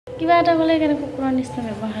কিবা এটা হ'লে কেনে কুকুৰৰ নিচিনা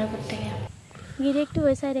ব্যৱহাৰ কৰি থাকে গিৰেকটো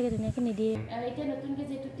হৈ চাই থাকে ধুনীয়াকৈ নিদিয়ে আৰু এতিয়া নতুনকৈ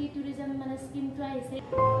যেটো টি টুৰিজম মানে স্কিমটো আহিছে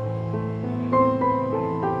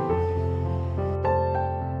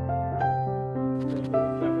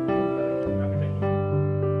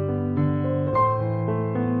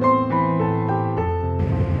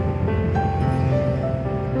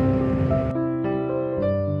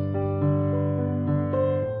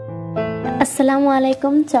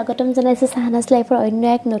Assalamualaikum স্বাগতম জনাইছো সাহানাস লাইফৰ অন্য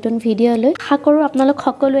এক নতুন ভিডিঅ'লৈ আশা কৰো আপোনালোক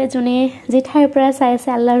সকলোৱে জনে যে ঠাইৰ পৰা চাই আছে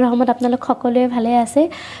আল্লাহৰ ৰহমত আপোনালোক সকলোৱে ভালে আছে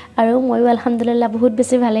আৰু মইও আলহামদুলিল্লাহ বহুত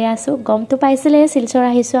বেছি ভালে আছো গমটো পাইছিলে শিলচৰ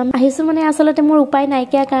আহিছো মানে আসলতে মোৰ উপায়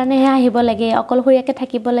নাইকিয়া কাৰণে হে আহিব লাগে অকলশৰীয়াকে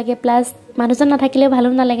থাকিব লাগে প্লাস মানুহজন নাথাকিলে ভালো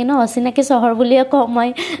নালাগে ন অচিনাকি চহৰ বুলিয়ে কওঁ মই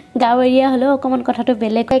গাঁও এৰিয়া হলেও অকমান কথাটো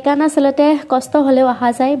বেলেগ কাৰণ আসলতে কষ্ট হলেও আহা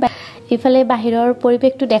যায় ইফালে বাহিৰৰ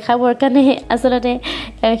পৰিবেশটো দেখাবৰ কাৰণে আসলতে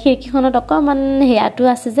খিৰকিখনত অকমান হেয়াটো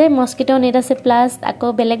আছে যে মস্কিটো নেট আছে প্লাস আকৌ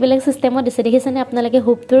বেলেগ বেলেগ সিস্টেমত দিছে দেখিছেনে আপোনালোকে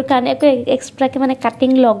হুপটোৰ কাৰণে এক্সট্ৰাকে মানে কাটিং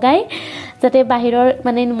লগাই যাতে বাহিৰৰ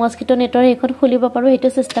মানে মস্কিটো নেটৰ এখন খুলিব পাৰো হেতু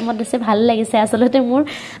সিস্টেমত দিছে ভাল লাগিছে আসলতে মোৰ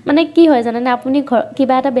মানে কি হয় জানেনে আপুনি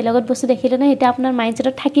কিবা এটা বেলেগত বস্তু দেখিলে না এটা আপোনাৰ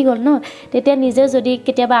মাইন্ডছেটত থাকি গল ন তেতিয়া নিজে যদি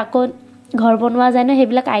কেতিয়াবা আকৌ ঘৰ বনোৱা যায় ন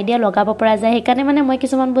হেবিলাক আইডিয়া লগাব পৰা যায় সেইকাৰণে মানে মই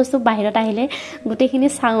কিছুমান বস্তু বাহিৰত আহিলে গুটেখিনি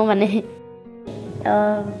চাও মানে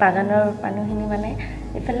বাগানৰ মানুহখিনি মানে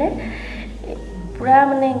ইফালে পুৰা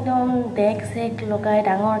মানে একদম ডেক সেক লগাই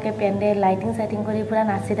ডাঙৰকে পেন্ডেল লাইটিং সাইটিং কৰি পুৰা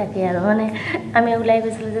নাচি থাকে আৰু মানে আমি ওলাই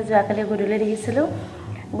গৈছিল যে যোৱাকালি গধূলি দেখিছিলো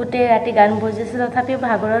গুটে ৰাতি গান বজিছিল তথাপি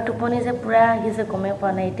ভাগৰৰ টোপনি যে পুৰা আহিছে গমে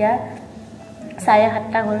পোৱা নাই এতিয়া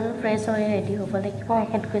 7:30 হ'ল ফ্ৰেছ হৈ ৰেডি হ'ব লাগিব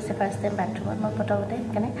হেড গৈছে ফাৰ্ষ্ট টাইম বাথৰুমত মই পটকতে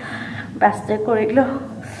কেনে ব্ৰাছটো কৰিলো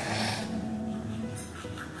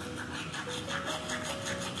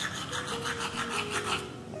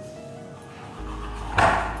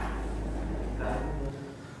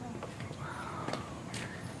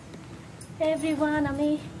everyone আমি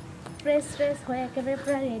ফ্ৰেছ হৈ একেবাৰে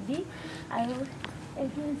পুৰা ৰেডি আৰু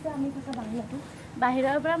এইটো হৈছে আমি থকা বাংলাটো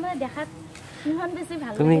বাহিৰৰ পৰা মানে দেখাত ইমান বেছি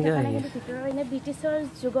ভাল লাগে কিন্তু ভিতৰৰ এনে ব্ৰিটিছৰ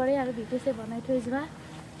যুগৰে আৰু ব্ৰিটিছে বনাই থৈ যোৱা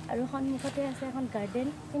আৰু সন্মুখতে আছে এখন গাৰ্ডেন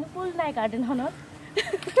কিন্তু ফুল নাই গাৰ্ডেনখনত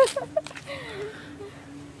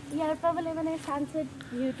ইয়াৰ পৰা মানে সানসেট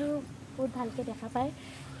ভিউটো বহুত ভালকে দেখা পায়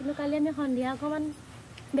কিন্তু কালি আমি সন্ধিয়া অকমান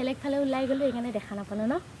বেলেগ ফালে ওলাই গলো এখানে দেখা নাপালো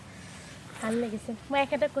ন ভাল লাগিছে মই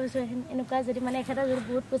একেটা কৈছো এনেকুৱা যদি মানে একেটা যদি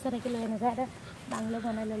বহুত পইচা থাকিলে এনেকুৱা এটা বাংলো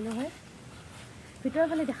বনাই ললো হয় ভিতৰৰ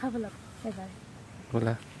ফালে দেখাব লগ এবাৰ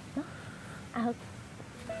বলা আহক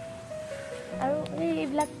আৰু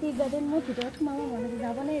এইবিলাক টি গাৰ্ডেন মই ভিতৰত সোমাব মন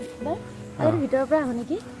যাব নে এবাৰ আৰু ভিতৰৰ পৰা আহো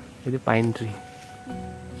নেকি এই পাইন ট্ৰি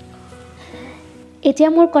এতিয়া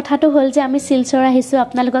মোৰ কথাটো হল যে আমি শিলচৰ আহিছো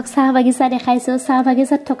আপোনালোকক চাহ বাগিচা দেখাইছো চাহ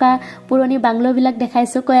বাগিচাত থকা পুৰণি বাংলোবিলাক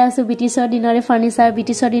দেখাইছো কৈ আছো ব্ৰিটিছৰ দিনৰে ফাৰ্নিচাৰ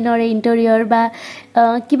ব্ৰিটিছৰ দিনৰে ইন্টেৰিয়ৰ বা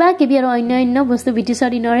কিবা কিবি আৰু অন্য বস্তু ব্ৰিটিছৰ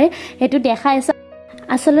দিনৰে হেতু দেখাইছো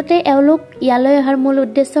আসলতে এওলোক ইয়ালৈ অহাৰ মূল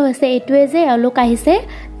উদ্দেশ্য হৈছে এইটোৱে যে এওলোক আহিছে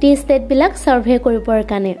টি ষ্টেট বিলাক সাৰ্ভে কৰিবৰ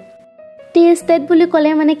কাৰণে টি ষ্টেট বুলি ক'লে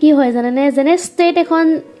মানে কি হয় জানেনে যেনে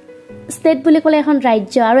ষ্টেট বুলি ক'লে এখন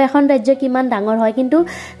ৰাজ্য আৰু এখন ৰাজ্য কিমান ডাঙৰ হয় কিন্তু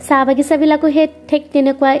চাহ বাগিচা বিলাকো হে ঠিক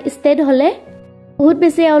তেনেকুৱা ষ্টেট হলে বহুত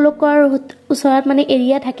বেছি এওলোকৰ ওচৰত মানে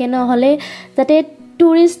এৰিয়া থাকে ন হলে যাতে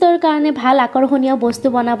টুৰিষ্টৰ কাৰণে ভাল আকৰ্ষণীয় বস্তু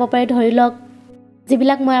বনাব পাৰে ধৰি লওক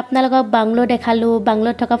যিবিলাক মই আপোনালোকক বাংলো দেখালো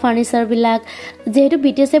বাংলোত থকা ফাৰ্নিচাৰ বিলাক যেহেতু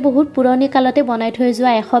ব্ৰিটিছে বহুত পুৰণি কালতে বনাই থৈ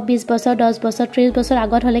যোৱা 120 বছৰ 10 বছৰ 30 বছৰ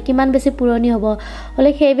আগত হলে কিমান বেছি পুৰণি হ'ব হলে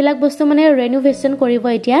সেইবিলাক বস্তু মানে ৰেনোভেচন কৰিব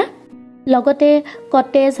এতিয়া লগতে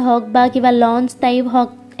কটেজ হক বা কিবা লঞ্চ টাইপ হক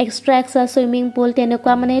এক্সট্ৰা সুইমিং পুল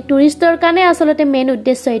তেনেকুৱা মানে টুৰিষ্টৰ কাৰণে আসলতে মেইন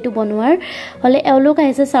উদ্দেশ্য এইটো বনোৱাৰ হলে এওলোক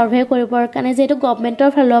আহিছে সাৰ্ভে কৰিবৰ কাৰণে যেটো গভৰ্নমেন্টৰ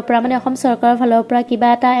ফালৰ পৰা মানে অসম চৰকাৰৰ ফালৰ পৰা কিবা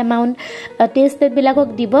এটা এমাউন্ট টেষ্ট বিলাকক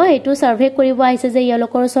দিব এইটো সাৰ্ভে কৰিব আহিছে যে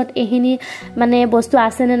ইয়ালোকৰ ওচৰত এহিনি মানে বস্তু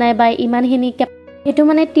আছে নে নাই বা ইমানহিনি এটো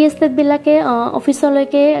মানে টি ষ্টেট বিলাকে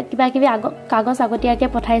অফিচলৈকে কিবা কিবি কাগজ আগতীয়াকে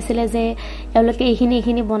পঠাইছিলে যে এওলোকে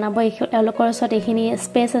এহিনি বনাব এওলোকৰ ওচৰত এহিনি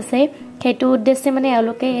স্পেচ আছে হেতু উদ্দেশ্যে মানে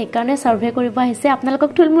এওলোকে এইকাৰণে সাৰ্ভে কৰিব আহিছে আপোনালোকক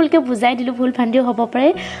থুলমুলকে বুজাই দিলো ভুল ভান্দিও হ'ব পাৰে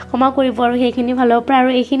ক্ষমা কৰিব আৰু সেইখিনি ভালৰ পৰা আৰু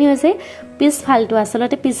এইখিনি হৈছে পিছফালটো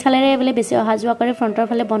আসলতে পিছফালেৰে বলে বেছি অহা যোৱা কৰে ফ্ৰন্টৰ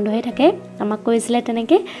ফালে বন্ধ হৈ থাকে আমাক কৈছিলে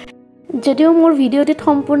তেনেকে যদিও মোৰ ভিডিওতে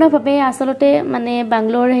সম্পূৰ্ণভাৱে আসলতে মানে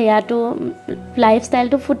বাংলোৰ হেয়াটো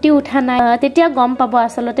লাইফষ্টাইলটো ফুটি উঠা নাই তেতিয়া গম পাব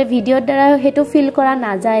আসলতে ভিডিওৰ দ্বাৰা হেতু ফিল কৰা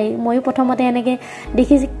না যায় মই প্ৰথমতে এনেকে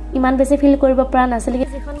দেখি ইমান বেছি ফিল কৰিব পৰা নাছিল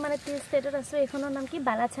যেখন মানে টি ষ্টেটত আছে এখনৰ নাম কি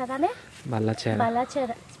বালাছাৰা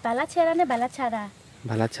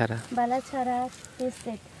টি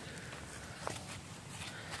ষ্টেট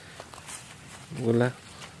গোলা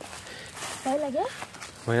ভয় লাগে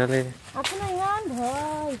আপোনাৰ ইমান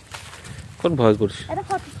ভয় কোন ভয় কৰিছে এটা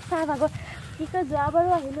চাহ ভাগৰ কি কয় যোৱাবাৰো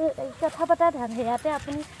আহিলো কথা পতা ধান হেয়াতে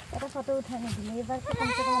আপুনি এটা ফটো উঠাই নিদিলে এইবাৰ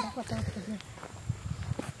কমচে কম এটা ফটো উঠাই দিলে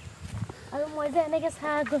আৰু মই যে এনেকে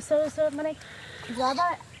চাহ গছৰ ওচৰত মানে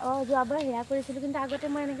যোৱাবাৰ হেয়া কৰিছিলোঁ কিন্তু আগতে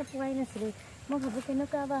মই এনেকৈ পোৱাই নাছিলোঁ মই ভাবোঁ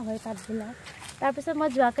কেনেকুৱা বা হয় পাতবিলাক তাৰপিছত মই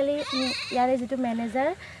যোৱাকালি ইয়াৰে যিটো মেনেজাৰ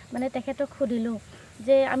মানে তেখেতক সুধিলোঁ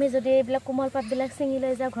যে আমি যদি এইবিলাক কোমল পাতবিলাক ছিঙি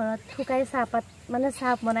লৈ যাওঁ ঘৰত শুকাই চাহপাত মানে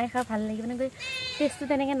চাহ বনাই খাওঁ ভাল লাগিব মানে টেষ্টটো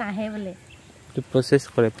তেনেকৈ নাহে বোলে প্ৰচেছ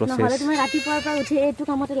কৰে নহ'লে তুমি ৰাতিপুৱাৰ পৰা উঠি এইটো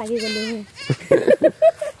কামতে লাগি গ'লো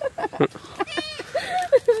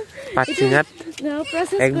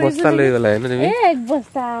এক বস্তা লৈ গ'লা এক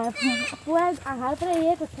বস্তা পুৱা আহাৰ পৰা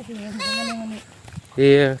এয়ে কথা মানে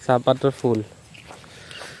এই চাহপাতৰ ফুল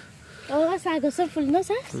চাহ গছৰ ফুল ন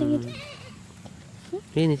চাহ ছিঙি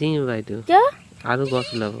এই নিচিঙিব এইটো কিয় আৰু গছ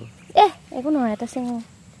ওলাব একো নহয় এটা ছিঙো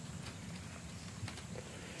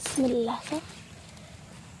বিসমিল্লাহ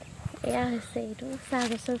এয়া হৈছে এইটো চাহ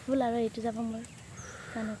গছৰ ফুল আৰু এইটো যাব মোৰ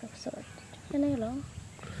কাণৰ ওচৰত কেনেকৈ লওঁ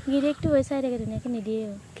গিৰিয়েকটো হৈ চাই থাকে ধুনীয়াকৈ নিদিয়ে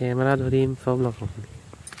কেমেৰা ধৰিম চব লগাম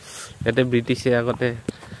ইয়াতে ব্ৰিটিছে আগতে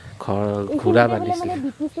ঘোঁৰা বান্ধিছিলে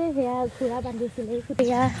ব্ৰিটিছে সেয়া ঘোঁৰা বান্ধিছিলে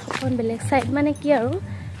এয়া অকণ বেলেগ চাইড মানে কি আৰু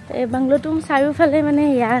বাংলোটোৰ চাৰিওফালে মানে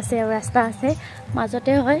সেয়া আছে আৰু ৰাস্তা আছে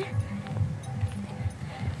মাজতে হয়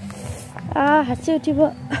হাঁচি উঠিব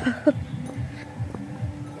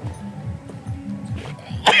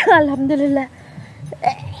আলহামদুলিল্লাহ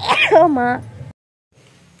মা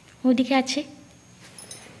ওদিকে আছে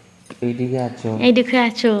এইদিকে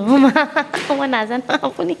আছো মা মই নাজানো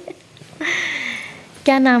আপুনি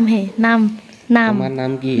क्या नाम है नाम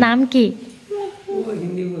की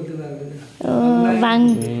हिंदी बोलते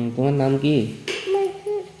तुम्हार नाम की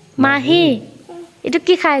माही এটা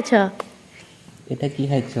কি খাইছ এটা কি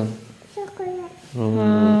খাইছ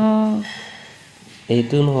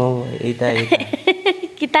এইটো নহয় এইটা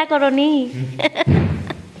কিতা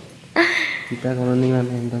করনি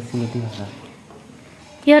মানে এটা সিলটি ভাষা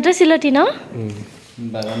ইহঁতে সিলটি ন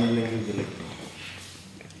বাগানৰ লেংগুৱেজ বেলেগ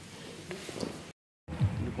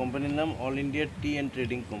কোম্পানির নাম all India T and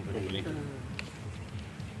trading company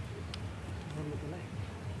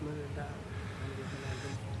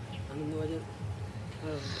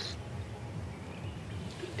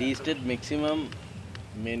T state maximum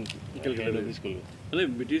man Calcutta office করলো মানে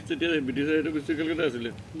ব্রিটিশ তেতিয়া ব্ৰিটিশৰ এটা বেছি ক্যালকাটা আছিল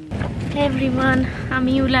এভৰিওয়ান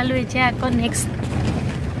আমি উলালো এতিয়া আকৌ নেক্সট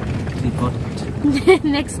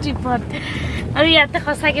ৰিপোৰ্ট আৰু ইয়াতে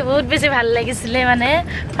সঁচাকৈ বহুত বেছি ভাল লাগিছিলে মানে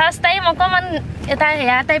ফাৰ্ষ্ট টাইম অকণমান এটা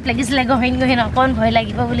হেয়া টাইপ লাগিছিলে গহীন অকণ ভয়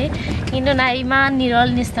লাগিব বুলি কিন্তু নাই ইমান নিৰল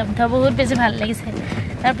নিস্তব্ধ বহুত বেছি ভাল লাগিছে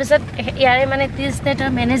তাৰপিছত ইয়াৰে মানে টি ষ্টেটৰ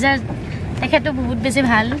মেনেজাৰ তেখেতো বহুত বেছি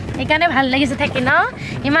ভাল সেইকাৰণে ভাল লাগিছে থাকি ন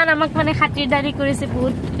ইমান আমাক মানে খাতিৰদাৰী কৰিছে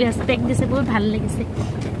বহুত ৰেচপেক্ট দিছে বহুত ভাল লাগিছে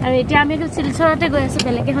আৰু এতিয়া আমি শিলচৰতে গৈ আছোঁ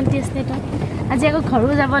বেলেগ এখন টি ষ্টেটত আজি আকৌ ঘৰো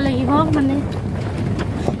যাব লাগিব মানে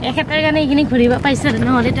এখেতৰ কাৰণে এইখিনি ঘূৰিব পাইছোঁ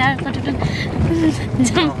নহ'লে তাৰ কথাটো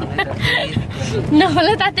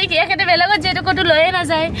নহ'লে তাতে কি এখেতে বেলেগত যিহেতু ক'তো লৈয়ে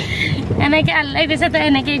নাযায় এনেকৈ আল্লাই কৈছে তই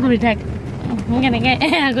এনেকৈয়ে ঘূৰি থাক কেনেকৈ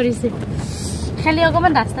এয়া কৰিছে খালি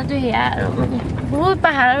অকণমান ৰাস্তাটো সেয়া আৰু বহুত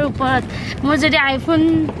পাহাৰৰ ওপৰত মোৰ যদি আইফোন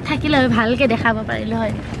থাকিলে হয় ভালকৈ দেখাব পাৰিলোঁ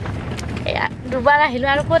হয় এয়া দুবাৰ আহিলোঁ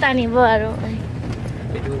আৰু ক'ত আনিব আৰু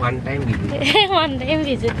ওৱান টাইম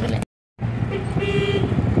ভিজিট বোলে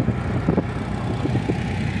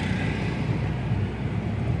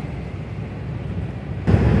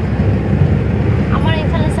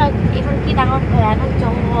ডাঙৰ ভয়ানক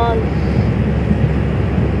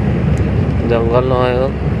জংঘল নহয়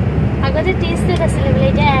আগতে টি ষ্টেট আছিলে বোলে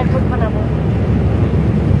এতিয়া এয়াৰপৰ্ট বনাব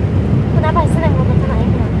শুনা পাইছে নাই মোৰ কথা নাই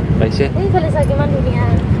পাইছে এইফালে চাওক কিমান ধুনীয়া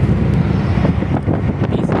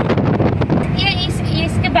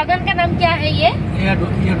इसके बागान का नाम क्या है ये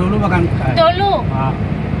डोलू बागान का है डोलू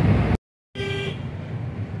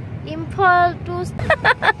इम्फाल टू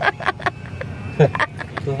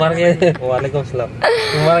তোমার কে ওয়ালাইকুম আসসালাম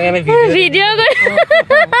তোমার কেন ভিডিও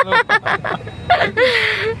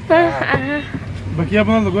বাকি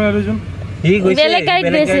আপনার লগৰ আৰেজন ঠিক হইছে বেলেগ গাইড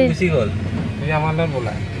বেশি গল তুমি আমাৰ নাম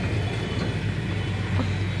বলা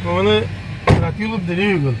মানে ৰাতি অলপ দেৰি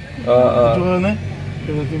হৈ গল তো মানে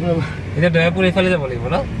এটা দয়াপুৰ ইফালে যাব লাগিব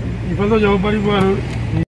ন ইফালে যাব পাৰিব আৰু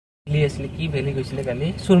ভেলি আছিল কি ভেলি কৈছিলে কালি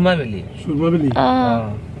সুৰমা ভেলি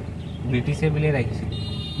ব্ৰিটিছে ভেলি ৰাখিছিল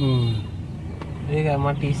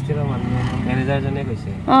আমাৰ টি ষ্টেটৰ মেনেজাৰ জনে কৈছে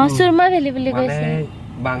সুৰমা ভেলি বুলি কৈছে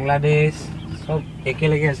বাংলাদেশ সব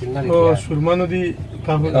একেলগে আছিল না সুৰমা নদী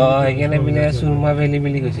একেনে মিলে সুৰমা ভেলি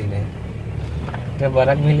বুলি কৈছিলে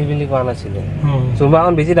বাৰাক ভেলি বুলি কোৱা নাছিলে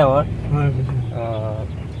সুৰমাখন বেছি ডাঙৰ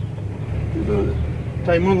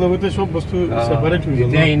টাইমৰ লগতে সব বস্তু সেপাৰেট হৈ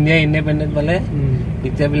গ'ল ইণ্ডিয়া ইণ্ডিপেণ্ডেন্ট পালে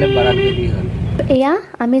এতিয়া বোলে বাৰাক ভেলি হ'ল এয়া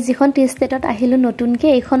আমি যিখন টি ষ্টেটত আহিলোঁ নতুনকৈ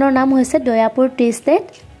এইখনৰ নাম হৈছে দয়াপুৰ টি ষ্টেট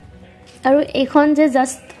আৰু এইখন যে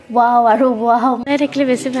জাষ্ট ৱাও আৰু ৱাও থাকিলে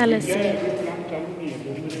বেছি ভাল আছে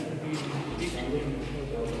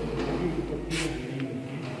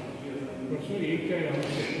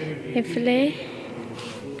এইফালে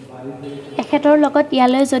এখেতৰ লগত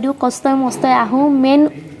ইয়ালৈ যদিও কষ্টই মষ্টই আহোঁ মেইন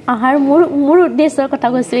আহাৰ মোৰ উদ্দেশ্যৰ কথা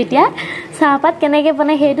কৈছোঁ এতিয়া চাহপাত কেনেকৈ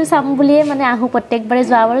বনায় সেইটো চাম বুলিয়ে মানে আহোঁ প্ৰত্যেকবাৰে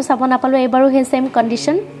যোৱাবাৰো চাব নাপালোঁ এইবাৰো সেই ছেইম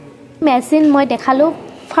কণ্ডিশ্যন মেচিন মই দেখালোঁ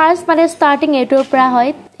ফাৰ্ষ্ট মানে ষ্টাৰ্টিং এইটোৰ পৰা হয়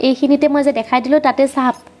এইখিনিতে মই যে দেখাই দিলোঁ তাতে চাহ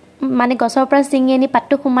মানে গছৰ পৰা ছিঙি আনি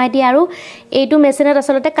পাতটো সোমাই দিয়ে আৰু এইটো মেচিনত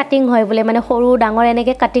আচলতে কাটিং হয় বোলে মানে সৰু ডাঙৰ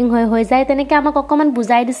এনেকৈ কাটিং হৈ যায় তেনেকৈ আমাক অকণমান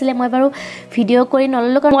বুজাই দিছিলে মই বাৰু ভিডিঅ' কৰি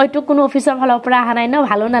নল'লোঁ কাৰণ মইতো কোনো অফিচৰ ফালৰ পৰা অহা নাই ন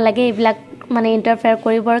ভালো নালাগে এইবিলাক মানে ইণ্টাৰফেয়াৰ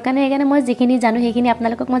কৰিবৰ কাৰণে সেইকাৰণে মই যিখিনি জানো সেইখিনি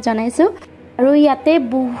আপোনালোকক মই জনাইছোঁ আৰু ইয়াতে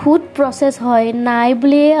বহুত প্ৰচেছ হয় নাই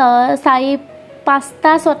বুলি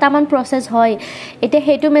 4-5-6টামান প্ৰচেছ হয় এতিয়া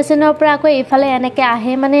সেইটো মেচিনৰ পৰা আকৌ এইফালে এনেকৈ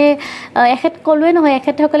আহে মানে এখেত ক'লোৱে নহয়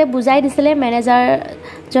এখেতসকলে বুজাই দিছিলে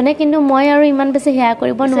মেনেজাৰজনে কিন্তু মই আৰু ইমান বেছি সেয়া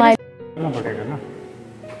কৰিব নোৱাৰিম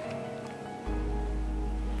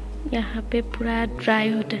यहाँ पे पूरा ड्राई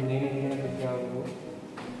होता है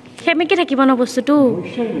সেমেকি থাকিব ন বস্তুটো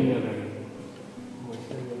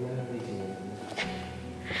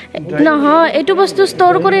নহয় এইটো বস্তু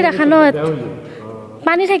ষ্ট'ৰ কৰি ৰাখা ন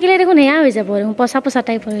পানী থাকিলে দেখোন হেয়া হৈ যাব পচা পচা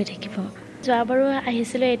টাইপ হৈ থাকিব যোৱাবাৰো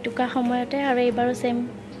আহিছিলোঁ এইটোকা সময়তে আৰু এইবাৰো ছেইম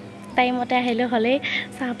টাইমতে আহিলে হ'লেই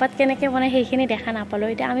চাহপাত কেনেকৈ বনায় সেইখিনি দেখা নাপালোঁ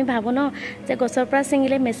এতিয়া আমি ভাবোঁ ন যে গছৰ পৰা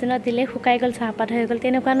ছিঙিলে মেচিনত দিলে শুকাই গ'ল চাহপাত হৈ গ'ল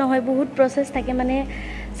তেনেকুৱা নহয় বহুত প্ৰচেছ থাকে মানে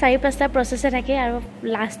 4-5টা প্ৰচেছে থাকে আৰু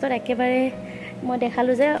লাষ্টত একেবাৰে মই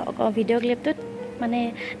দেখালোঁ যে ভিডিঅ' ক্লিপটোত মানে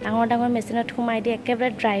ডাঙৰ ডাঙৰ মেচিনত সোমাই দি একেবাৰে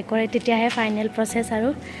ড্ৰাই কৰে তেতিয়াহে ফাইনেল প্ৰচেছ আৰু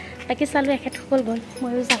বাকী চালোঁ এখেতসকল গ'ল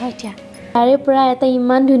ময়ো যাওঁ এতিয়া তাৰে পৰা এটা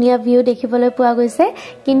ইমান ধুনীয়া ভিউ দেখিবলৈ পোৱা গৈছে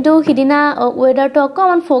কিন্তু সিদিনা ৱেডাৰটো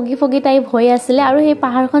অকণমান ফগি টাইপ হৈ আছিলে আৰু সেই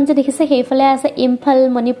পাহাৰখন যে দেখিছে সেইফালে আছে ইম্ফল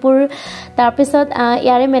মণিপুৰ তাৰপিছত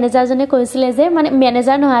ইয়াৰে মেনেজাৰজনে কৈছিলে যে মানে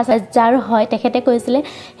মেনেজাৰ নহয় যাৰ হয় তেখেতে কৈছিলে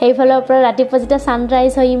সেইফালৰ পৰা ৰাতিপুৱা যেতিয়া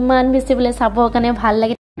ছানৰাইজ হয় ইমান বেছি বোলে চাবৰ কাৰণে ভাল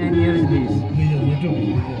লাগে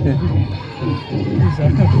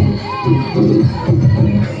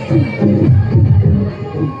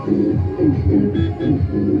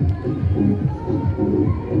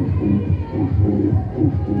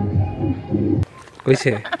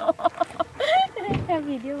কৈছে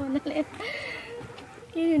ভিডিঅ' বনালে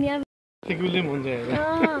কি ধুনীয়া দেখিবলৈ মন যায়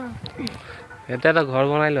এটা এটা ঘৰ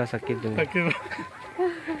বনাই লোৱা চাকি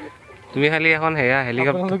তুমি খালি এখন হেয়া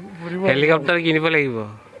হেলিকপ্টাৰ কিনিব লাগিব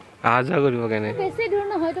অহা যোৱা কৰিব কাৰণে বেছি দূৰ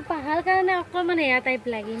নহয় তো পাহাৰ কাৰণে অকণমান এয়া টাইপ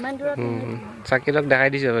লাগে ইমান দূৰত চাকিলক দেখাই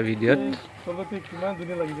দিছো এবাৰ ভিডিঅ'ত চবতে কিমান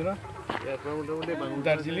ধুনীয়া লাগিছে না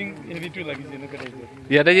দাৰ্জিলিং এৰিটো লাগিছে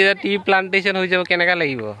ইয়াতে যেতিয়া টি প্লান্টেশ্যন হৈ যাব কেনেকুৱা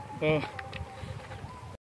লাগিব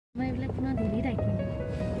মই এইবিলাক পুনৰ ধুলি থাকিম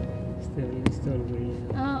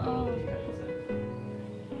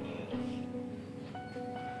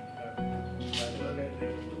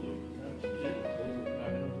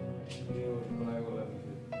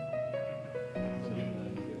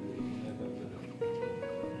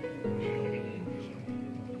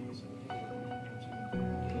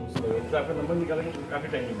आपका नंबर निकालने में काफी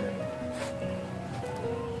टाइम लग जाएगा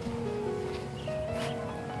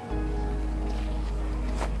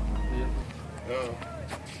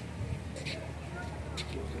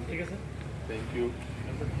ठीक है सर थैंक यू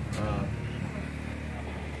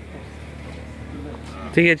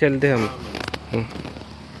ठीक है चलते हम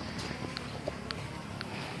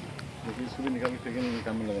इसको भी निकाल के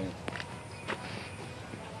काम में लगाएं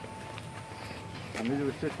हमें जो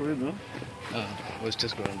स्टेज कर दो वो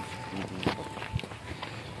स्टेज कर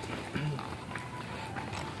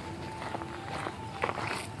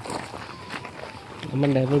আমার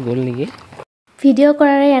ড্রাইভার গ'ল নেকি ভিডিঅ'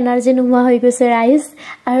 কৰাৰে এনাৰ্জি নোহোৱা হৈ গৈছে ৰাইজ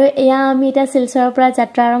আৰু এয়া আমি এতিয়া শিলচৰৰ পৰা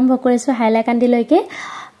যাত্ৰা আৰম্ভ কৰিছোঁ হাইলাকান্দিলৈকে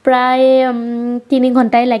প্ৰায় 3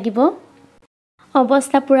 ঘণ্টাই লাগিব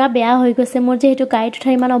অৱস্থা পুৰা বেয়া হৈ গৈছে মোৰ যেহেতু গাড়ীত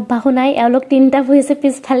উঠাৰ ইমান অভ্যাসো নাই এওঁলোক 3টা বহিছে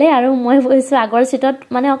পিছফালে আৰু মই বহিছোঁ আগৰ চিটত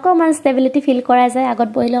মানে অকণমান ষ্টেবিলিটি ফিল কৰা যায় আগত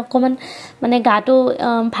বহিলে অকণমান মানে গাটো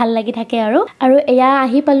ভাল লাগি থাকে আৰু এয়া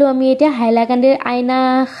আহি পালোঁ আমি এতিয়া হাইলাকান্দিৰ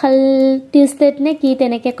আইনাখাল টি ষ্টেট নে কি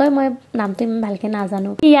তেনেকৈ কয় মই নামটো ইমান ভালকৈ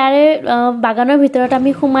নাজানো ইয়াৰে বাগানৰ ভিতৰত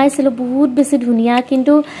আমি সোমাইছিলোঁ বহুত বেছি ধুনীয়া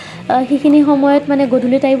কিন্তু সেইখিনি সময়ত মানে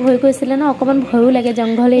গধূলি টাইপ হৈ গৈছিলে ন অকণমান ভয়ো লাগে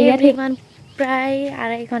জংঘল এৰিয়াত ইমান প্ৰায়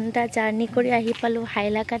 2.5 ঘণ্টা জাৰ্নি কৰি আহি পালোঁ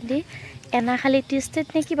হাইলাকান্দি এনাখালি টি ষ্টেট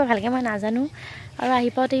নে কিবা ভালকৈ মই নাজানো আৰু আহি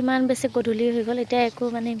পাওঁতে ইমান বেছি গধূলি হৈ গ'ল এতিয়া একো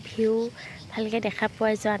মানে ভিউ ভালকৈ দেখা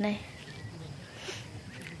পোৱা যোৱা নাই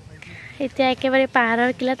এতিয়া একেবাৰে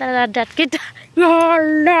পাহাৰৰ কিলাত আৰু ৰাতকেইটা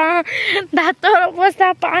দাঁতৰ অৱস্থা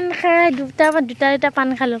পাণ খাই দুটা পাণ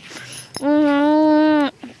খালোঁ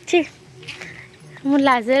ঠিক মোৰ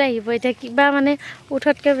লাজে লাগিব এতিয়া কিবা মানে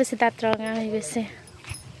উঠতকৈ বেছি দাঁত ৰঙা হৈ গৈছে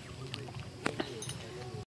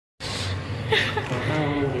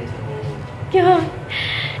কিয়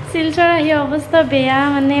শিলচৰ আহি অৱস্থা বেয়া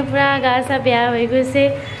মানে পুৰা গা চা বেয়া হৈ গৈছে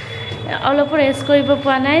অলপো ৰেষ্ট কৰিব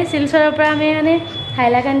পোৱা নাই শিলচৰৰ পৰা আমি মানে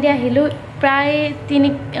হাইলাকান্দি আহিলোঁ প্ৰায়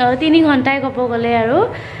তিনি ঘণ্টাই ক'ব গ'লে আৰু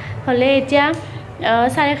হ'লে এতিয়া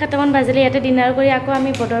 7:30মান বাজিলে ইয়াতে ডিনাৰ কৰি আকৌ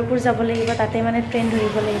আমি বদৰপুৰ যাব লাগিব তাতে মানে ট্ৰেইন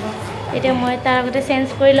ধৰিব লাগিব এতিয়া মই তাৰ আগতে চেঞ্জ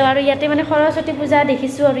কৰি লওঁ আৰু ইয়াতে মানে সৰস্বতী পূজা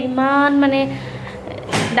দেখিছোঁ আৰু ইমান মানে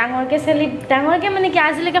ডাঙৰকৈ মানে কি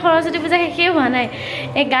আজিলৈকে সৰস্বতী পূজা শেষেই হোৱা নাই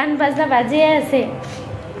এই গান বাজনা বাজিয়ে আছে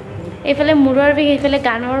এইফালে মূৰৰ বিষ এইফালে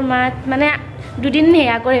গানৰ মাত মানে দুদিন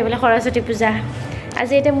সেয়া কৰে এইফালে সৰস্বতী পূজা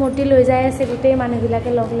আজি এতিয়া মূৰ্তি লৈ যাই আছে গোটেই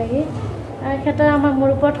মানুহবিলাকে লগ লাগি আৰু ক্ষেত্ৰত আমাৰ মোৰ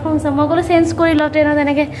ওপৰত খং আছে মই ক'লো চেঞ্জ কৰি লওঁ ট্ৰেইনত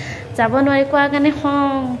এনেকৈ যাব নোৱাৰি কোৱাৰ কাৰণে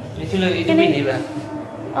খং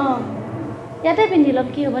অঁ ইয়াতে পিন্ধি ল'ম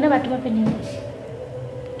কি হ'বনে বাথৰুমত পিন্ধিম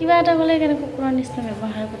কিবা এটা হ'লে কেনেকৈ কুকুৰৰ নিচিনা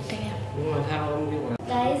ব্যৱহাৰ কৰি থাকে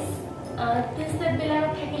গাইজ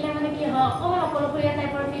টেষ্টবিলাকত থাকিলে মানে কি হয় অকণমান অকলশৰীয়া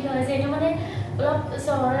টাইপৰ ফিল হয় যে এইটো মানে অলপ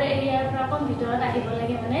চহৰৰ এৰিয়াৰ পৰা অকণ ভিতৰত আহিব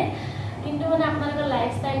লাগে মানে কিন্তু মানে আপোনালোকৰ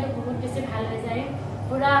লাইফষ্টাইলটো বহুত বেছি ভাল হৈ যায়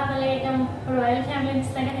পুৰা আপোনালোকে একদম ৰয়েল ফেমিলিৰ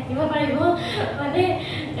নিচিনাকৈ থাকিব পাৰিব মানে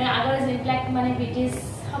আগৰ যিবিলাক মানে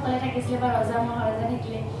ব্ৰিটিছসকলে থাকিছিলে বা ৰজা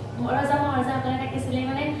মহাৰজাসকলে থাকিছিলে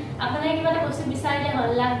মানে আপোনালোকে কিবা এটা বস্তু বিচাৰিলে হ'ল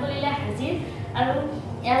লাগ বুলিলে হাজিৰ আৰু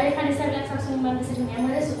ইয়াৰ এই ফাৰ্নিচাৰবিলাক চাওকচোন ইমান বেছি ধুনীয়া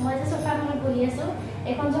মই যে চোফাখনত বহি আছোঁ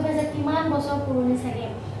এইখন চোফা যে কিমান বছৰ পুৰণি চাগে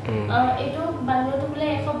এইটো বাংলোটো বোলে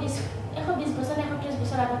 120 বছৰ 130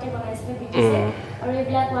 বছৰ আগতে বনাইছিলে ব্ৰিটিছে আৰু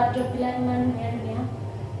এইবিলাক ৱাৰ্ড্ৰববিলাক ইমান ধুনীয়া ধুনীয়া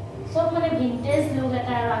চব মানে ভিন্টেজ লুক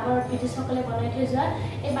এটা আৰু আগৰ ব্ৰিটিছসকলে বনাই থৈ যোৱা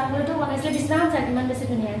এই বাংলোটো বনাইছিলে বিছনাখন চাগে ইমান বেছি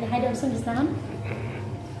ধুনীয়া দেখাই দিয়কচোন বিছনাখন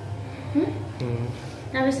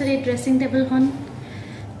তাৰপিছত এই ড্ৰেছিং টেবুলখন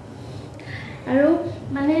আৰু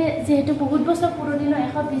মানে যেহেতু বহুত বছৰ পুৰণি ন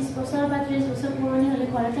 120 বছৰ বা 30 বছৰ পুৰণি হ'লে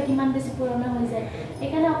ঘৰতে কিমান বেছি পুৰণা হৈ যায়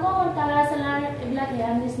সেইকাৰণে অকণমান কালাৰ চালাৰ এইবিলাক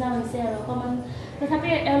হেয়াৰ নিচিনা হৈছে আৰু অকণমান তথাপি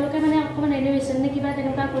এওঁলোকে মানে অকণমান ৰেনোভেশ্যন নে কিবা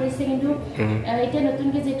তেনেকুৱা কৰিছে কিন্তু এতিয়া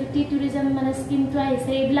নতুনকৈ যিহেতু টুৰিজম মানে স্কিমটো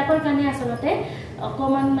আহিছে এইবিলাকৰ কাৰণে আচলতে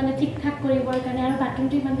অকণমান মানে ঠিক ঠাক কৰিবৰ কাৰণে আৰু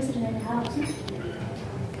বাথৰুমটো ইমান বেছি ধুনীয়া দেখা হওকচোন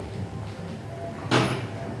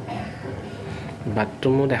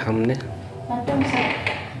বাথৰুমো দেখামনে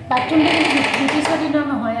বাথৰুমটো ব্ৰিটিছৰ দিনৰ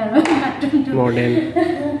নহয় আৰু বাথৰুমটো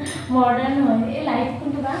মডাৰ্ণ হয় এই লাইট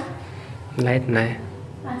কোনটো বা লাইট নাই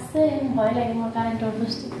আছে ভয় লাগে মোৰ কাৰেণ্টৰ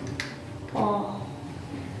বস্তু অঁ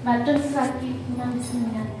বাথৰুম চাকি ইমান বেছি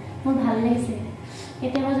ধুনীয়া মোৰ ভাল লাগিছে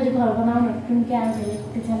কেতিয়াবা যদি ঘৰ বনাওঁ নতুনকৈ আৰু বেলেগ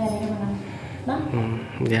তেতিয়াহ'লে এনেকৈ বনাম ন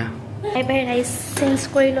বাই ৰাইচ চেঞ্জ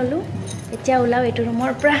কৰি ল'লোঁ এতিয়া ওলাওঁ এইটো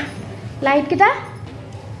ৰুমৰ পৰা লাইটকেইটা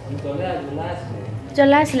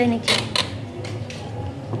জ্বলা আছিলে নেকি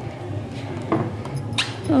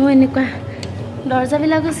অঁ এনেকুৱা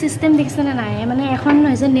দৰ্জাবিলাকো ছিষ্টেম দেখিছেনে নাই মানে এখন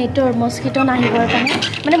হৈছে নেটৰ মস্কিটো নাহিবৰ কাৰণে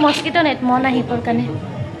মানে মস্কিটো নেট মন আহিবৰ কাৰণে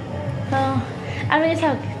অঁ আৰু এই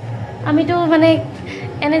চাওক আমিতো মানে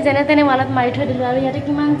এনে যেনে তেনে ৱালত মাৰি থৈ দিলোঁ আৰু ইয়াতে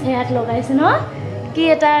কিমান হেয়াত লগাইছে ন কি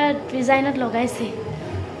এটা ডিজাইনত লগাইছে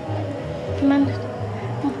কিমান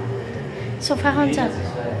চোফাখন চাওক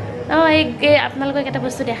অঁ এই আপোনালোকক এটা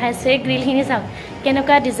বস্তু দেখাইছোঁ এই গ্ৰিলখিনি চাওক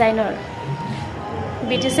কেনেকুৱা ডিজাইনৰ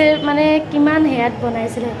ব্ৰিটিছে মানে কিমান হেয়াত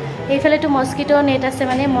বনাইছিলে এইফালেতো মস্কিটো নেট আছে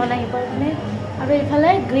মানে মন আহিবৰ কাৰণে আৰু এইফালে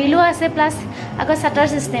গ্ৰিলো আছে প্লাছ আকৌ শ্বাটাৰ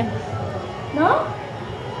ছিষ্টেম ন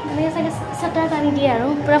মানে চাগে শ্বাটাৰ টানি দিয়ে আৰু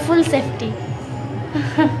পূৰা ফুল ছেফটি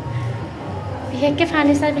বিশেষকৈ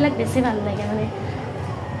ফাৰ্নিচাৰবিলাক বেছি ভাল লাগে মানে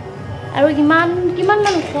আৰু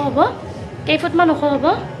কিমানমান ওখ হ'ব কেইফুটমান ওখ হ'ব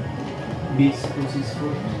 20-25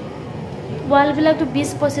 ফুট ৱালবিলাকতো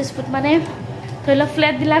 20-25 ফুট মানে ধৰি লওক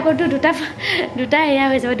ফ্লেটবিলাকতো দুটা এয়া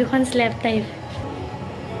হৈ যাব দুখন স্লেব টাইপ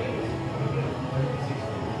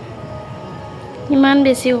ইমান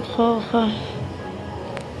বেছি ওখ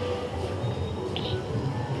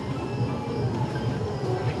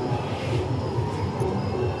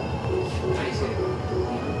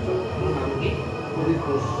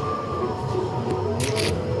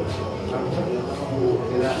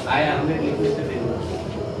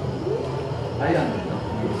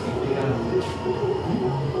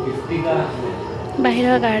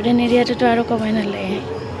বাহিৰৰ গাৰ্ডেন এৰিয়াটোতো আৰু কমাই নালাগে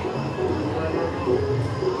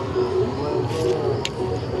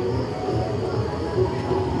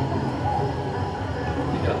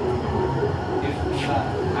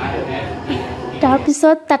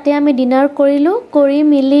তাৰপিছত তাতে আমি ডিনাৰ কৰিলোঁ কৰি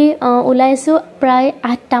মিলি ওলাইছোঁ প্ৰায়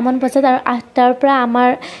 8টামান বজাত আৰু 8টাৰ পৰা আমাৰ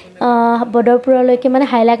বদৰপুৰলৈকে মানে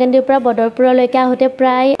হাইলাকান্দিৰ পৰা বদৰপুৰলৈকে আহোঁতে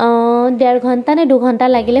প্ৰায় 1.5 ঘণ্টা নে 2 ঘণ্টা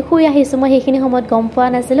লাগিলে শুই আহিছোঁ মই সেইখিনি সময়ত গম পোৱা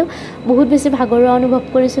নাছিলোঁ বহুত বেছি ভাগৰুৱা অনুভৱ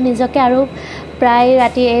কৰিছোঁ নিজকে আৰু প্ৰায়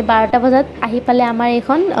ৰাতি 12টা বজাত আহি পালে আমাৰ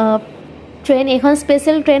এইখন ট্ৰেইন এইখন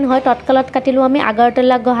স্পেচিয়েল ট্ৰেইন হয় তৎকালত কাটিলোঁ আমি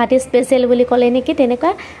আগৰতলা গুৱাহাটী স্পেচিয়েল বুলি ক'লে নেকি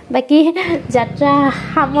তেনেকুৱা বাকী যাত্ৰা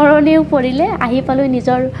সামৰণিও পৰিলে আহি পালোঁ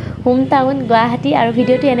নিজৰ হোম টাউন গুৱাহাটী আৰু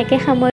ভিডিঅ'টো এনেকৈ